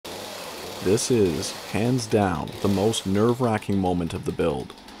This is, hands down, the most nerve-wracking moment of the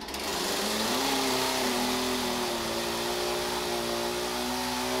build.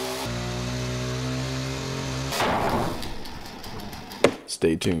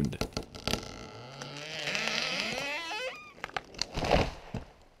 Stay tuned.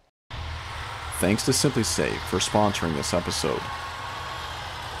 Thanks to Simply Safe for sponsoring this episode.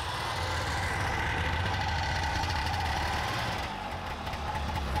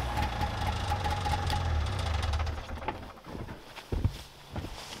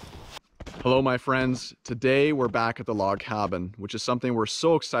 Hello my friends, today we're back at the log cabin, which is something we're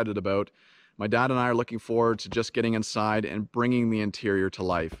so excited about. My dad and I are looking forward to just getting inside and bringing the interior to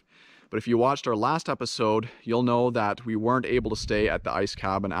life. But if you watched our last episode, you'll know that we weren't able to stay at the ice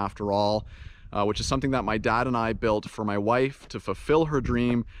cabin after all, which is something that my dad and I built for my wife to fulfill her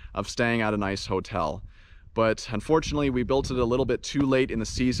dream of staying at a nice hotel. But unfortunately, we built it a little bit too late in the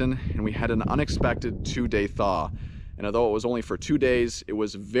season and we had an unexpected 2-day thaw. And although it was only for 2 days, it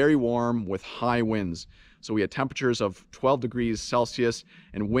was very warm with high winds. So we had temperatures of 12 degrees Celsius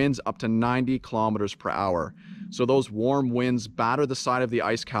and winds up to 90 kilometers per hour. So those warm winds battered the side of the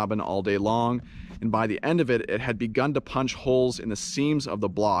ice cabin all day long. And by the end of it, it had begun to punch holes in the seams of the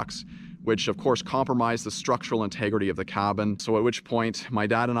blocks, which of course compromised the structural integrity of the cabin. So at which point my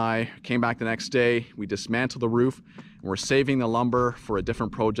dad and I came back the next day, we dismantled the roof, and we're saving the lumber for a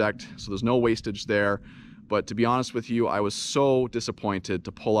different project. So there's no wastage there. But to be honest with you, I was so disappointed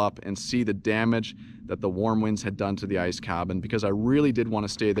to pull up and see the damage that the warm winds had done to the ice cabin, because I really did want to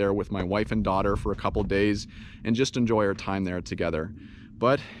stay there with my wife and daughter for a couple days and just enjoy our time there together.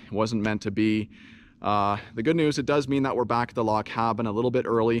 But it wasn't meant to be. The good news, it does mean that we're back at the log cabin a little bit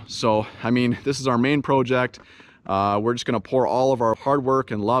early. So, I mean, this is our main project. We're just going to pour all of our hard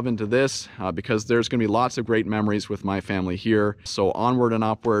work and love into this because there's going to be lots of great memories with my family here. So onward and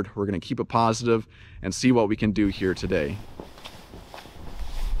upward, we're going to keep it positive and see what we can do here today.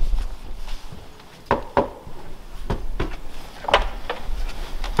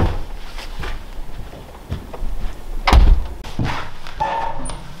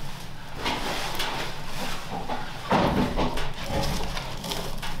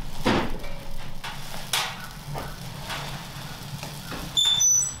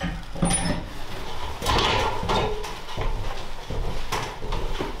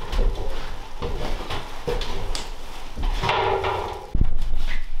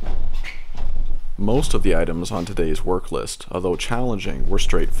 Most of the items on today's work list, although challenging, were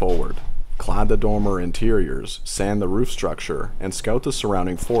straightforward. Clad the dormer interiors, sand the roof structure, and scout the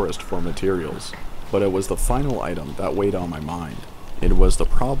surrounding forest for materials. But it was the final item that weighed on my mind. It was the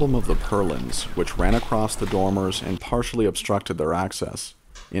problem of the purlins, which ran across the dormers and partially obstructed their access.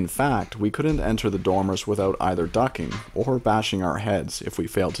 In fact, we couldn't enter the dormers without either ducking or bashing our heads if we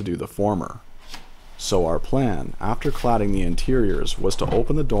failed to do the former. So our plan, after cladding the interiors, was to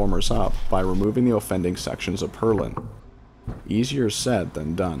open the dormers up by removing the offending sections of purlin. Easier said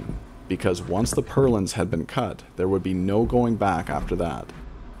than done, because once the purlins had been cut, there would be no going back after that.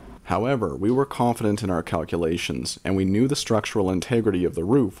 However, we were confident in our calculations, and we knew the structural integrity of the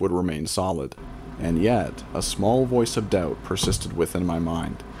roof would remain solid. And yet, a small voice of doubt persisted within my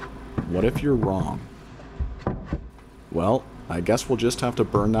mind. What if you're wrong? Well, I guess we'll just have to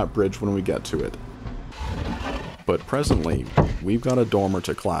burn that bridge when we get to it. But presently, we've got a dormer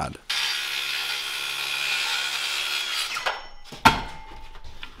to clad.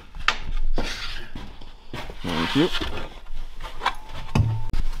 Thank you.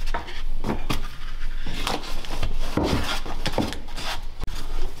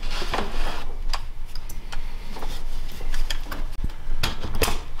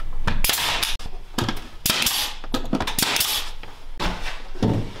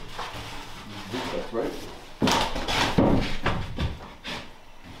 Right?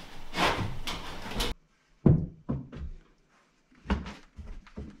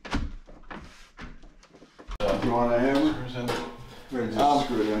 Do you want a hammer? I'll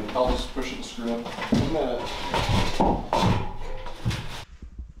screw it in. I'll just push it and screw it.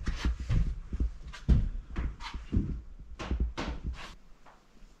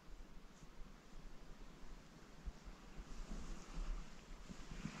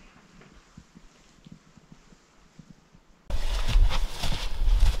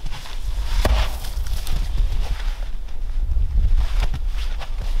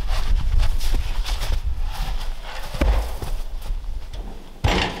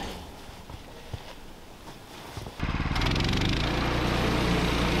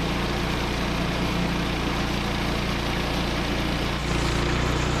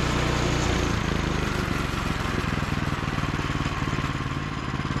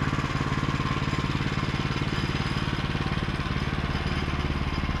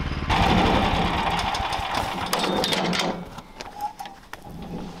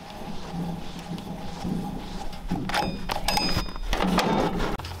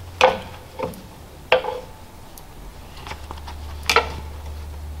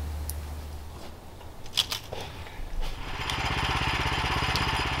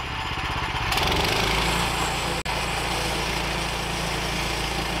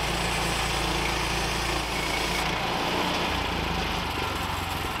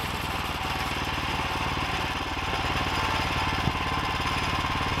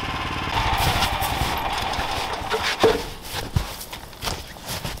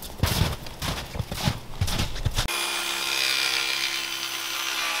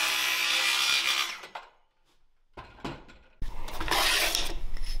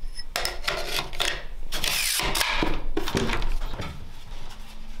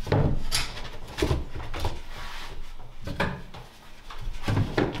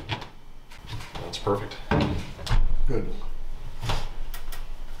 perfect. Good.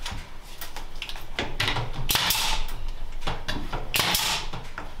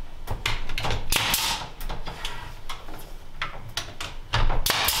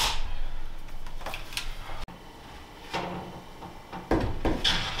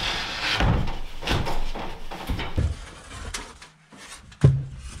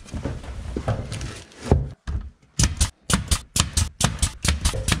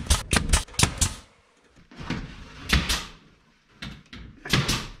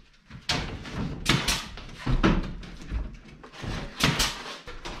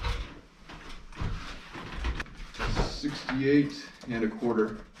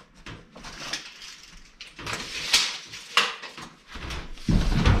 $68.25.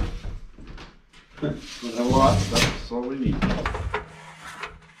 Not a lot, that's all we need.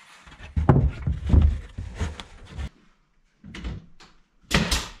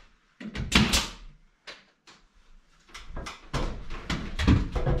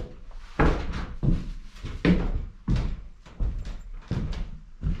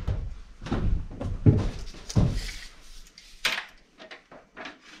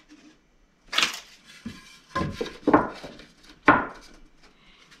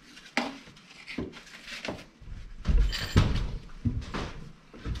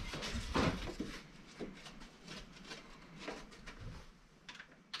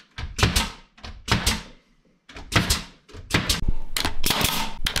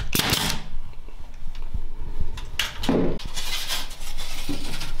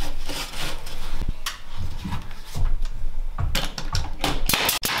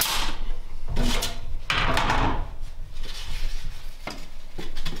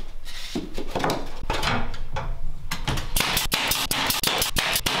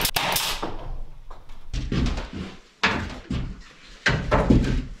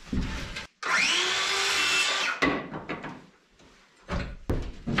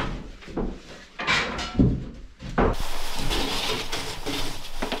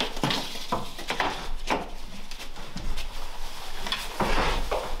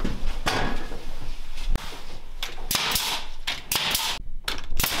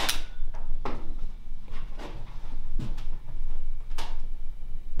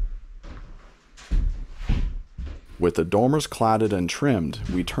 With the dormers cladded and trimmed,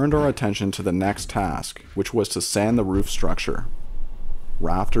 we turned our attention to the next task, which was to sand the roof structure.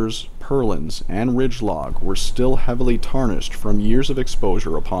 Rafters, purlins, and ridge log were still heavily tarnished from years of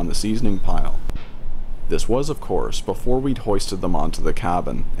exposure upon the seasoning pile. This was, of course, before we'd hoisted them onto the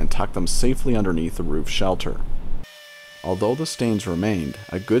cabin and tucked them safely underneath the roof shelter. Although the stains remained,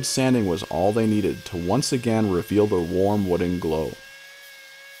 a good sanding was all they needed to once again reveal their warm wooden glow.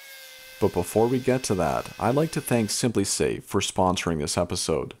 But before we get to that, I'd like to thank SimpliSafe for sponsoring this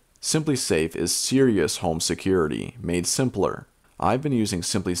episode. SimpliSafe is serious home security, made simpler. I've been using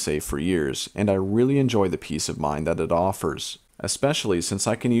SimpliSafe for years, and I really enjoy the peace of mind that it offers, especially since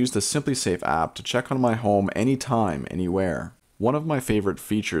I can use the SimpliSafe app to check on my home anytime, anywhere. One of my favorite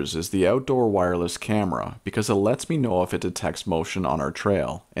features is the outdoor wireless camera because it lets me know if it detects motion on our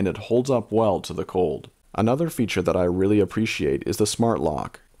trail, and it holds up well to the cold. Another feature that I really appreciate is the smart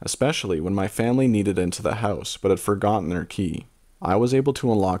lock, especially when my family needed into the house but had forgotten their key. I was able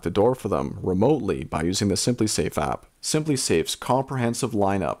to unlock the door for them remotely by using the SimpliSafe app. SimpliSafe's comprehensive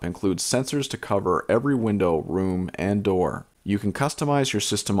lineup includes sensors to cover every window, room, and door. You can customize your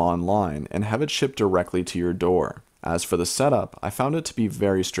system online and have it shipped directly to your door. As for the setup, I found it to be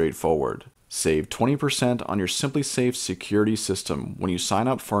very straightforward. Save 20% on your SimpliSafe security system when you sign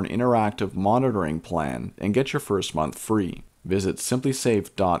up for an interactive monitoring plan and get your first month free. Visit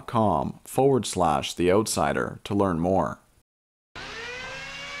simplisafe.com/theoutsider to learn more.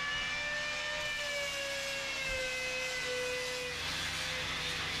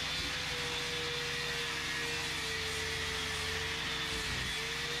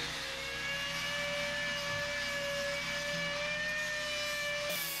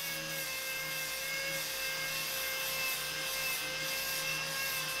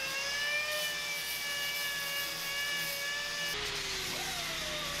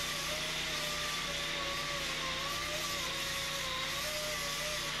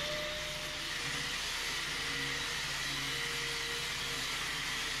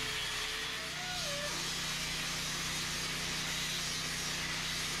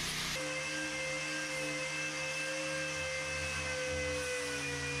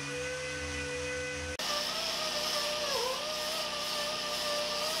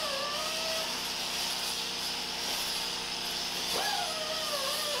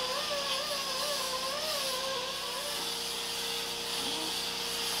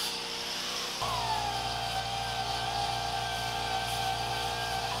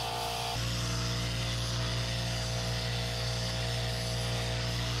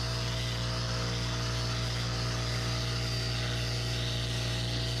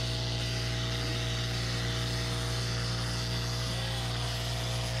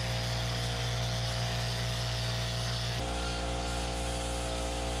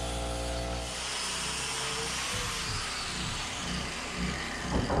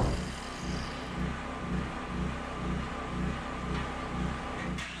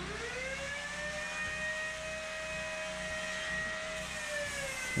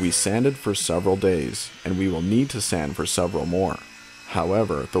 We sanded for several days, and we will need to sand for several more.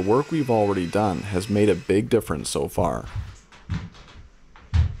 However, the work we've already done has made a big difference so far.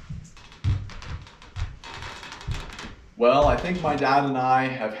 Well, I think my dad and I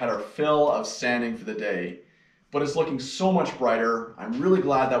have had our fill of sanding for the day, but it's looking so much brighter. I'm really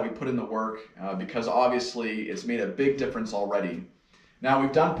glad that we put in the work because obviously it's made a big difference already. Now,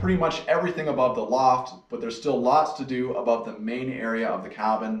 we've done pretty much everything above the loft, but there's still lots to do above the main area of the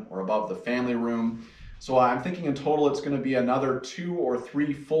cabin or above the family room. So I'm thinking in total it's going to be another 2 or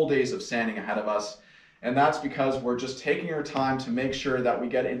 3 full days of sanding ahead of us. And that's because we're just taking our time to make sure that we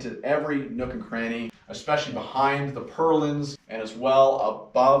get into every nook and cranny, especially behind the purlins and as well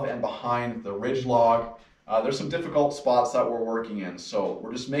above and behind the ridge log. There's some difficult spots that we're working in. So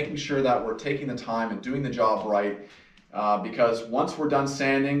we're just making sure that we're taking the time and doing the job right. Because once we're done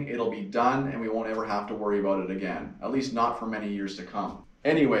sanding, it'll be done and we won't ever have to worry about it again, at least not for many years to come.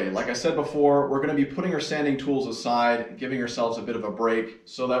 Anyway, like I said before, we're going to be putting our sanding tools aside, giving ourselves a bit of a break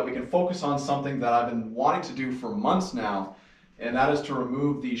so that we can focus on something that I've been wanting to do for months now, and that is to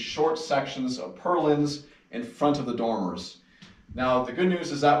remove these short sections of purlins in front of the dormers. Now, the good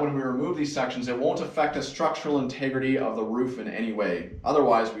news is that when we remove these sections, it won't affect the structural integrity of the roof in any way.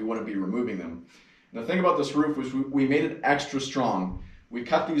 Otherwise, we wouldn't be removing them. And the thing about this roof was we made it extra strong. We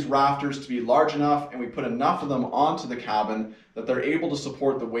cut these rafters to be large enough and we put enough of them onto the cabin that they're able to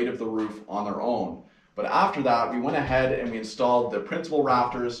support the weight of the roof on their own. But after that, we went ahead and we installed the principal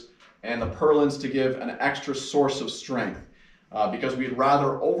rafters and the purlins to give an extra source of strength because we'd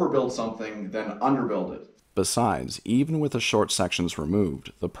rather overbuild something than underbuild it. Besides, even with the short sections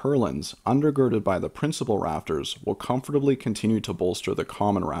removed, the purlins, undergirded by the principal rafters, will comfortably continue to bolster the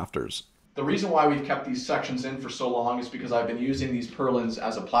common rafters. The reason why we've kept these sections in for so long is because I've been using these purlins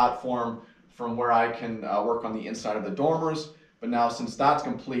as a platform from where I can work on the inside of the dormers, but now since that's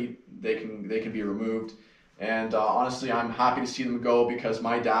complete, they can be removed. And honestly, I'm happy to see them go because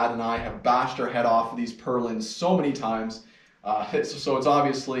my dad and I have bashed our head off of these purlins so many times, so it's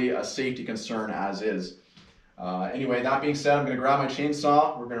obviously a safety concern as is. Anyway, that being said, I'm going to grab my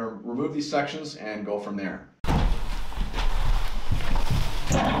chainsaw, we're going to remove these sections and go from there.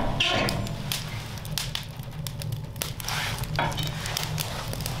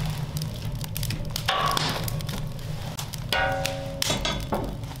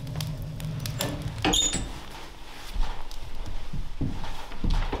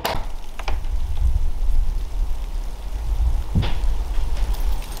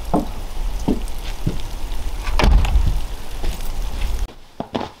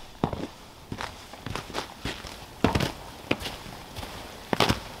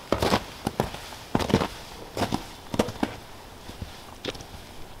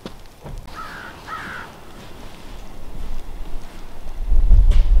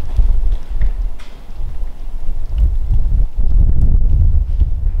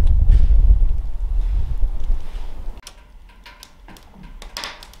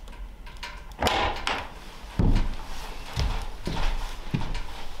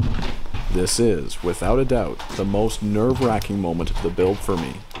 This is, without a doubt, the most nerve-wracking moment of the build for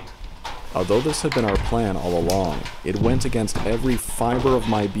me. Although this had been our plan all along, it went against every fiber of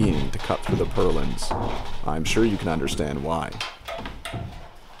my being to cut through the purlins. I'm sure you can understand why.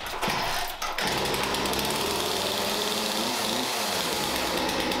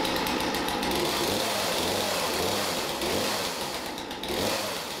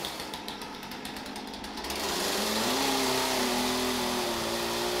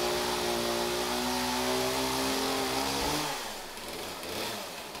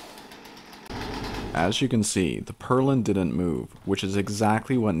 As you can see, the purlin didn't move, which is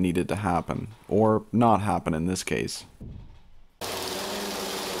exactly what needed to happen, or not happen in this case.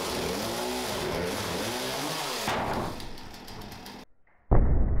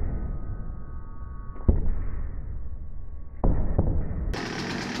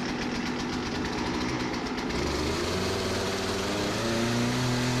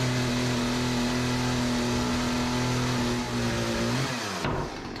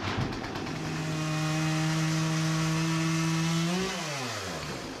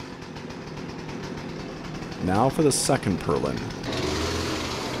 Now for the second purlin.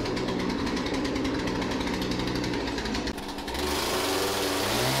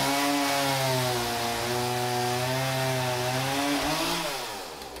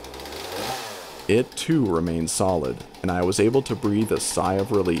 It too remained solid, and I was able to breathe a sigh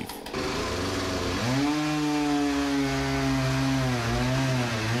of relief.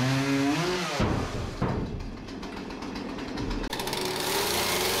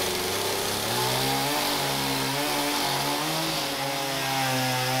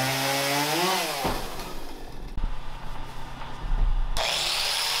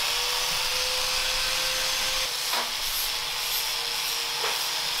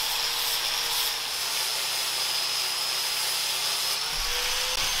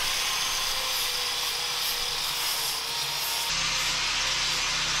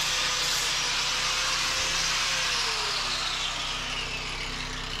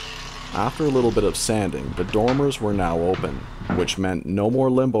 After a little bit of sanding, the dormers were now open, which meant no more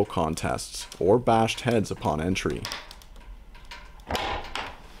limbo contests or bashed heads upon entry.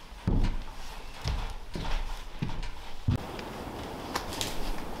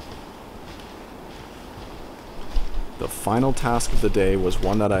 The final task of the day was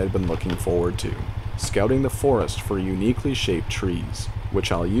one that I had been looking forward to, scouting the forest for uniquely shaped trees,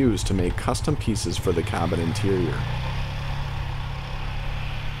 which I'll use to make custom pieces for the cabin interior.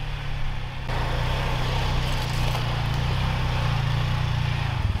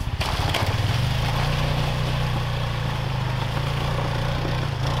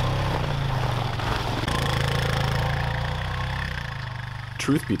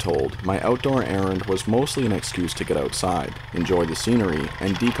 Truth be told, my outdoor errand was mostly an excuse to get outside, enjoy the scenery,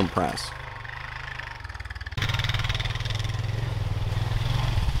 and decompress.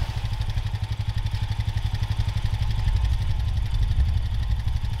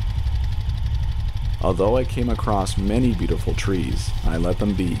 Although I came across many beautiful trees, I let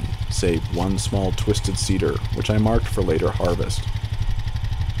them be, save one small twisted cedar, which I marked for later harvest.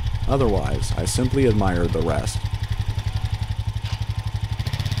 Otherwise, I simply admired the rest.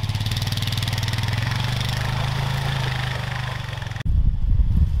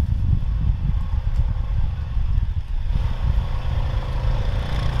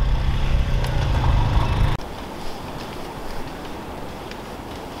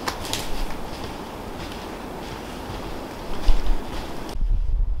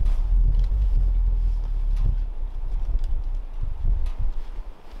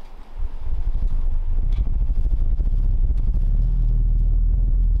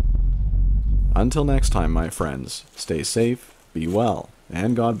 Until next time, my friends, stay safe, be well,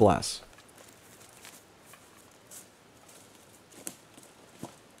 and God bless.